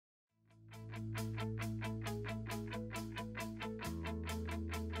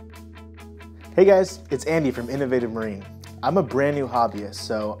Hey guys, it's Andy from Innovative Marine. I'm a brand new hobbyist,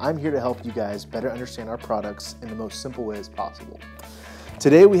 so I'm here to help you guys better understand our products in the most simple ways possible.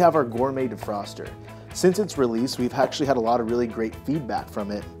 Today we have our Gourmet Defroster. Since its release, we've actually had a lot of really great feedback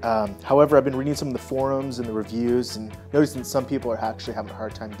from it. However, I've been reading some of the forums and the reviews and noticing that some people are actually having a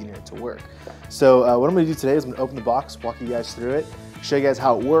hard time getting it to work. So what I'm going to do today is I'm going to open the box, walk you guys through it, show you guys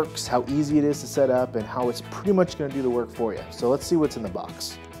how it works, how easy it is to set up, and how it's pretty much going to do the work for you. So let's see what's in the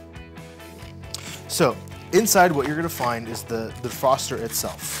box. So inside, what you're going to find is the defroster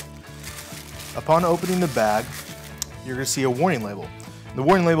itself. Upon opening the bag, you're going to see a warning label. The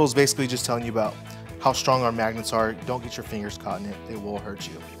warning label is basically just telling you about how strong our magnets are. Don't get your fingers caught in it, it will hurt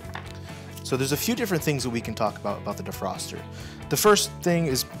you. So there's a few different things that we can talk about the defroster. The first thing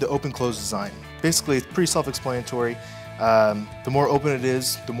is the open-close design. Basically, it's pretty self-explanatory. The more open it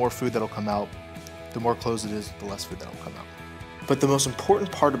is, the more food that'll come out. The more closed it is, the less food that'll come out. But the most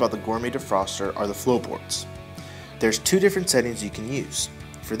important part about the Gourmet Defroster are the flow ports. There's two different settings you can use.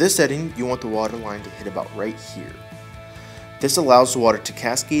 For this setting, you want the water line to hit about right here. This allows the water to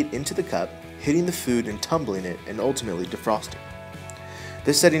cascade into the cup, hitting the food and tumbling it, and ultimately defrosting.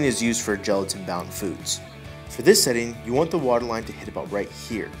 This setting is used for gelatin-bound foods. For this setting, you want the water line to hit about right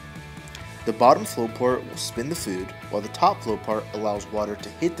here. The bottom flow port will spin the food, while the top flow port allows water to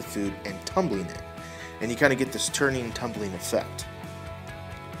hit the food and tumbling it, and you kind of get this turning and tumbling effect.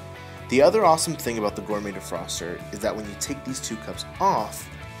 The other awesome thing about the Gourmet Defroster is that when you take these two cups off,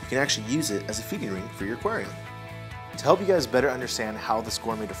 you can actually use it as a feeding ring for your aquarium. To help you guys better understand how this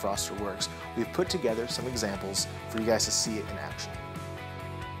Gourmet Defroster works, we've put together some examples for you guys to see it in action.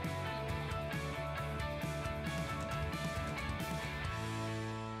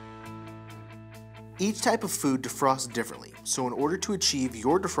 Each type of food defrosts differently, so in order to achieve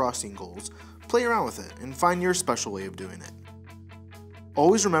your defrosting goals, play around with it and find your special way of doing it.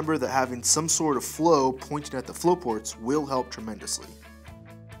 Always remember that having some sort of flow pointing at the flow ports will help tremendously.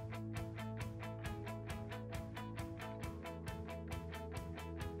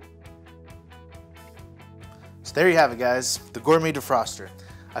 So there you have it, guys, the Gourmet Defroster.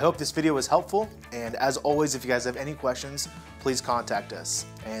 I hope this video was helpful, and as always, if you guys have any questions, please contact us.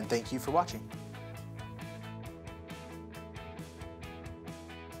 And thank you for watching.